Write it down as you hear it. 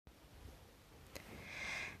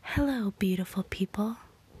Hello, beautiful people.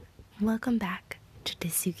 Welcome back to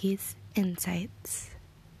Dasuki's Insights.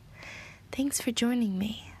 Thanks for joining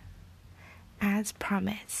me. As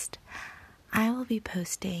promised, I will be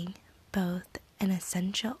posting both an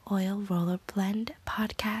essential oil roller blend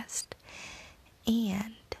podcast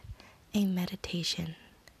and a meditation.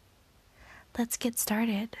 Let's get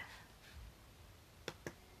started.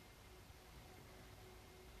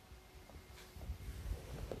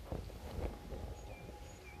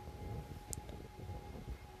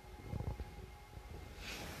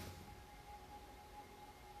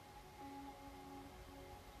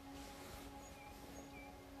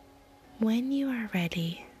 When you are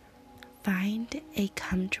ready, find a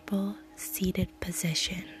comfortable seated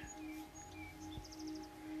position.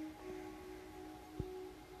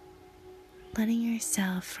 Letting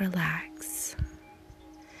yourself relax.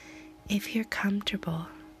 If you're comfortable,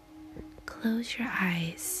 close your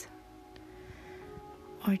eyes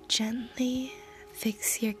or gently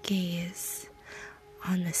fix your gaze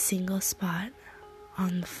on a single spot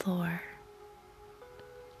on the floor.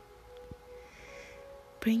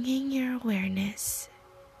 Bringing your awareness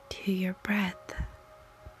to your breath.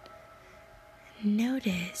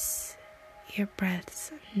 Notice your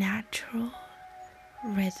breath's natural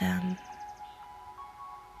rhythm.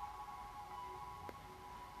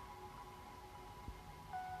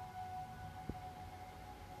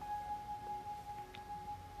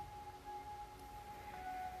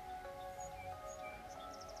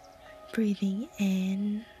 Breathing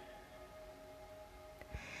in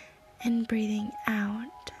and breathing out.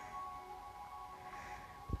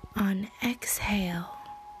 On exhale,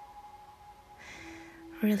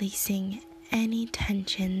 releasing any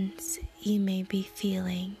tensions you may be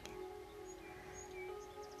feeling.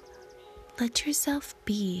 Let yourself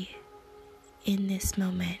be in this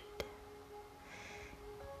moment,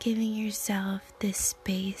 giving yourself this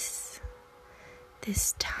space,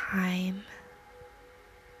 this time.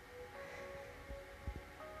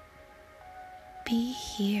 Be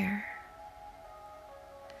here.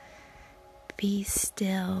 Be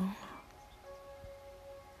still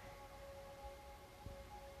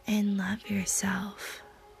and love yourself.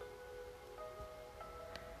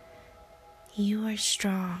 You are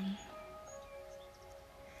strong.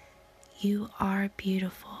 You are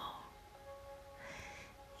beautiful.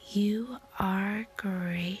 You are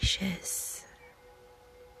gracious.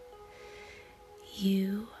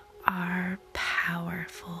 You are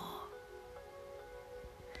powerful.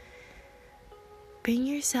 Bring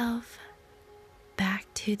yourself back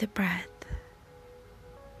to the breath.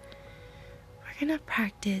 We're going to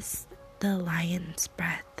practice the lion's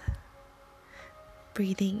breath.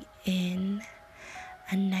 Breathing in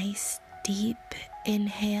a nice deep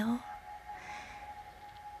inhale.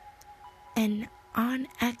 And on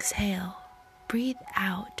exhale, breathe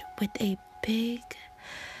out with a big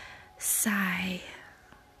sigh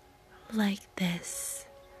like this.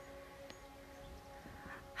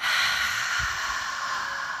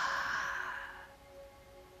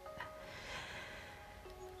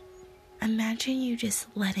 Imagine you just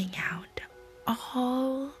letting out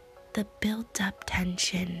all the built up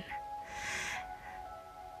tension,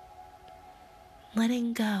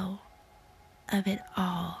 letting go of it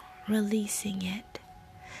all, releasing it,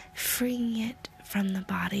 freeing it from the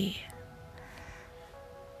body.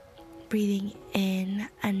 Breathing in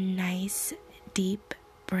a nice deep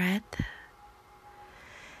breath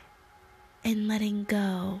and letting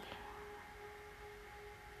go.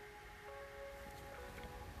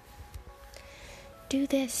 Do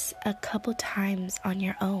this a couple times on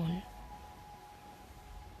your own.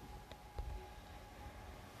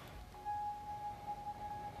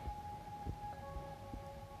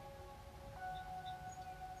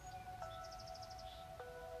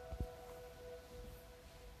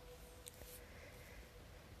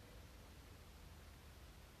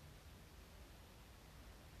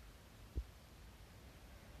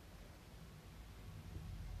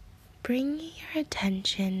 Bring your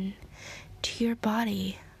attention to your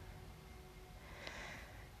body.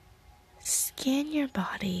 Scan your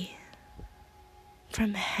body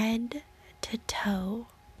from head to toe.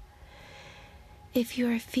 If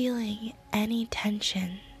you are feeling any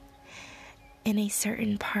tension in a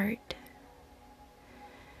certain part,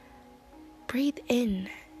 breathe in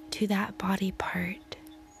to that body part,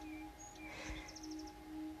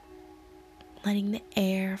 letting the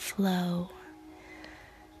air flow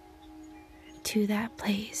to that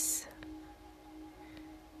place.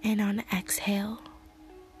 And on exhale,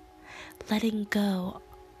 letting go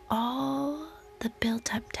all the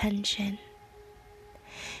built up tension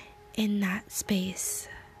in that space.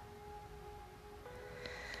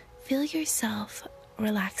 Feel yourself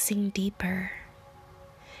relaxing deeper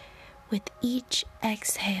with each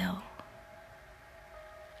exhale,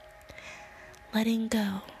 letting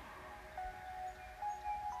go.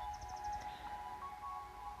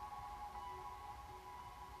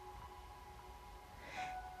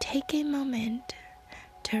 Take a moment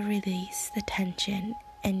to release the tension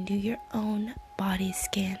and do your own body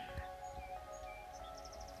scan.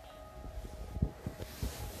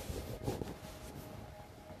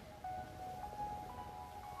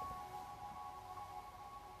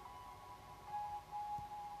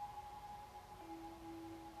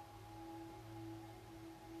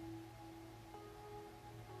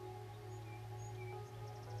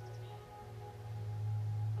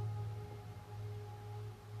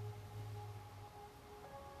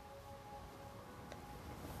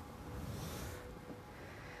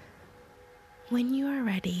 When you are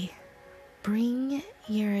ready, bring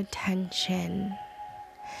your attention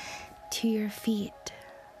to your feet,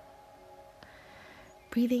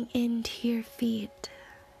 breathing into your feet,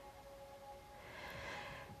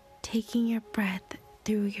 taking your breath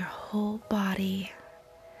through your whole body,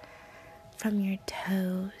 from your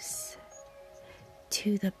toes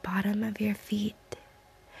to the bottom of your feet,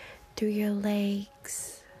 through your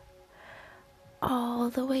legs, all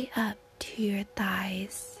the way up to your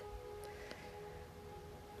thighs.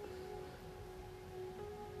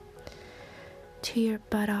 To your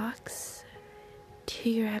buttocks, to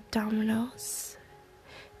your abdominals,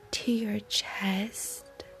 to your chest,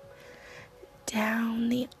 down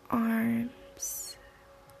the arms,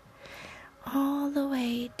 all the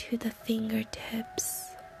way to the fingertips.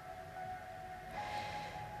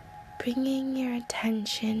 Bringing your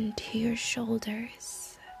attention to your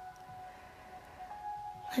shoulders,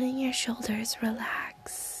 letting your shoulders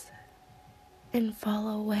relax and fall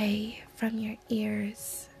away from your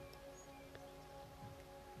ears.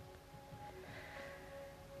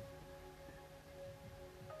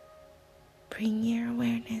 Bring your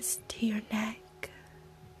awareness to your neck,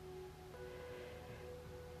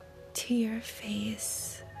 to your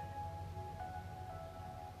face,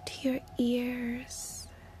 to your ears,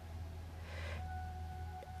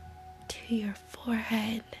 to your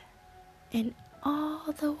forehead, and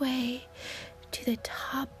all the way to the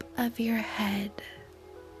top of your head.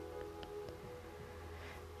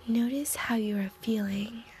 Notice how you are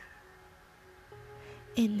feeling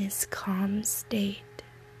in this calm state.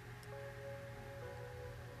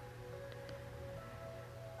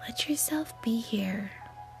 Let yourself be here.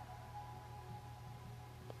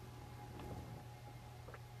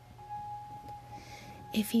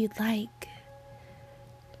 If you'd like,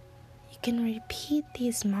 you can repeat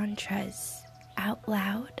these mantras out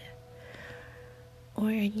loud or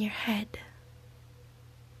in your head.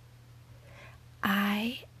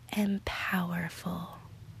 I am powerful.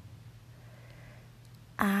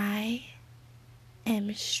 I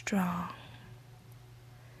am strong.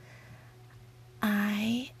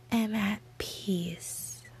 I am at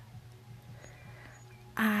peace.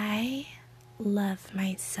 I love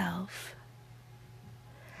myself.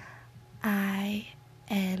 I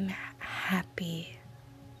am happy.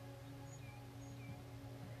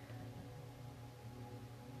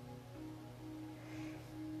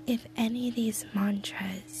 If any of these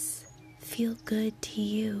mantras feel good to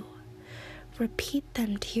you, repeat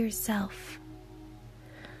them to yourself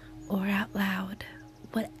or out loud,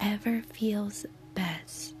 whatever feels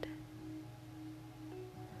best.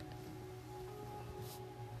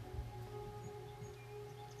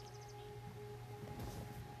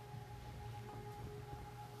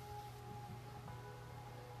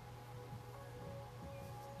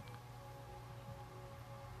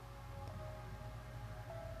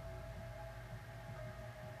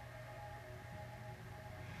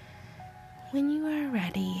 When you are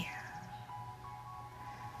ready,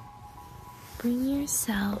 bring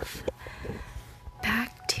yourself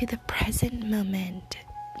back to the present moment,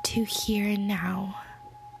 to here and now,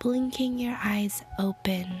 blinking your eyes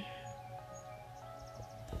open.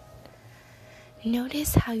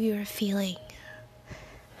 Notice how you are feeling.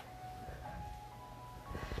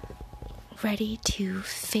 Ready to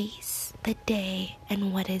face the day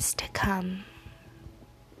and what is to come.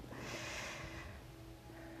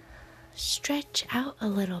 Stretch out a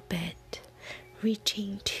little bit,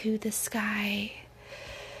 reaching to the sky,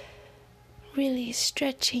 really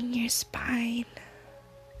stretching your spine,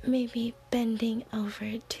 maybe bending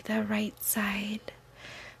over to the right side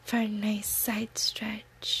for a nice side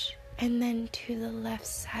stretch, and then to the left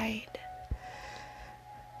side,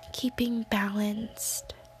 keeping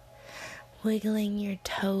balanced, wiggling your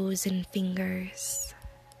toes and fingers.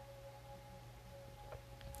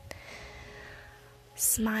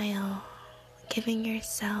 Smile, giving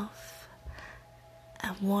yourself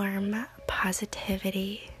a warm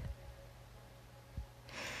positivity.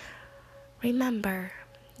 Remember,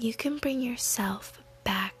 you can bring yourself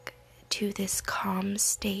back to this calm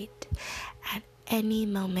state at any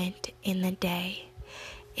moment in the day.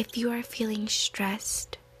 If you are feeling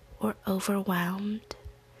stressed or overwhelmed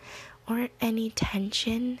or any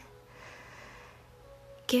tension,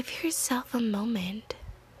 give yourself a moment,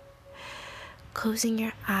 closing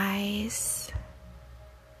your eyes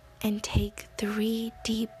and take 3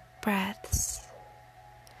 deep breaths,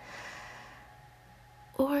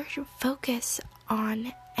 or focus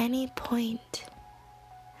on any point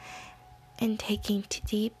and taking 2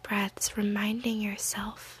 deep breaths, reminding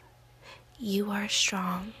yourself you are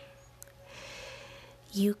strong.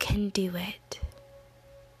 You can do it.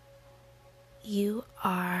 You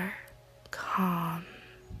are calm.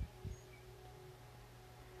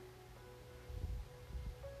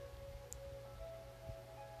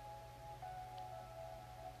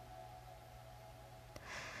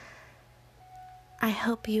 I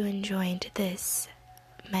hope you enjoyed this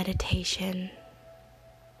meditation.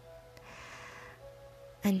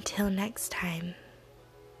 Until next time,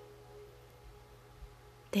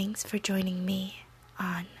 thanks for joining me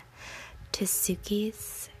on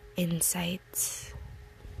Tsuki's Insights.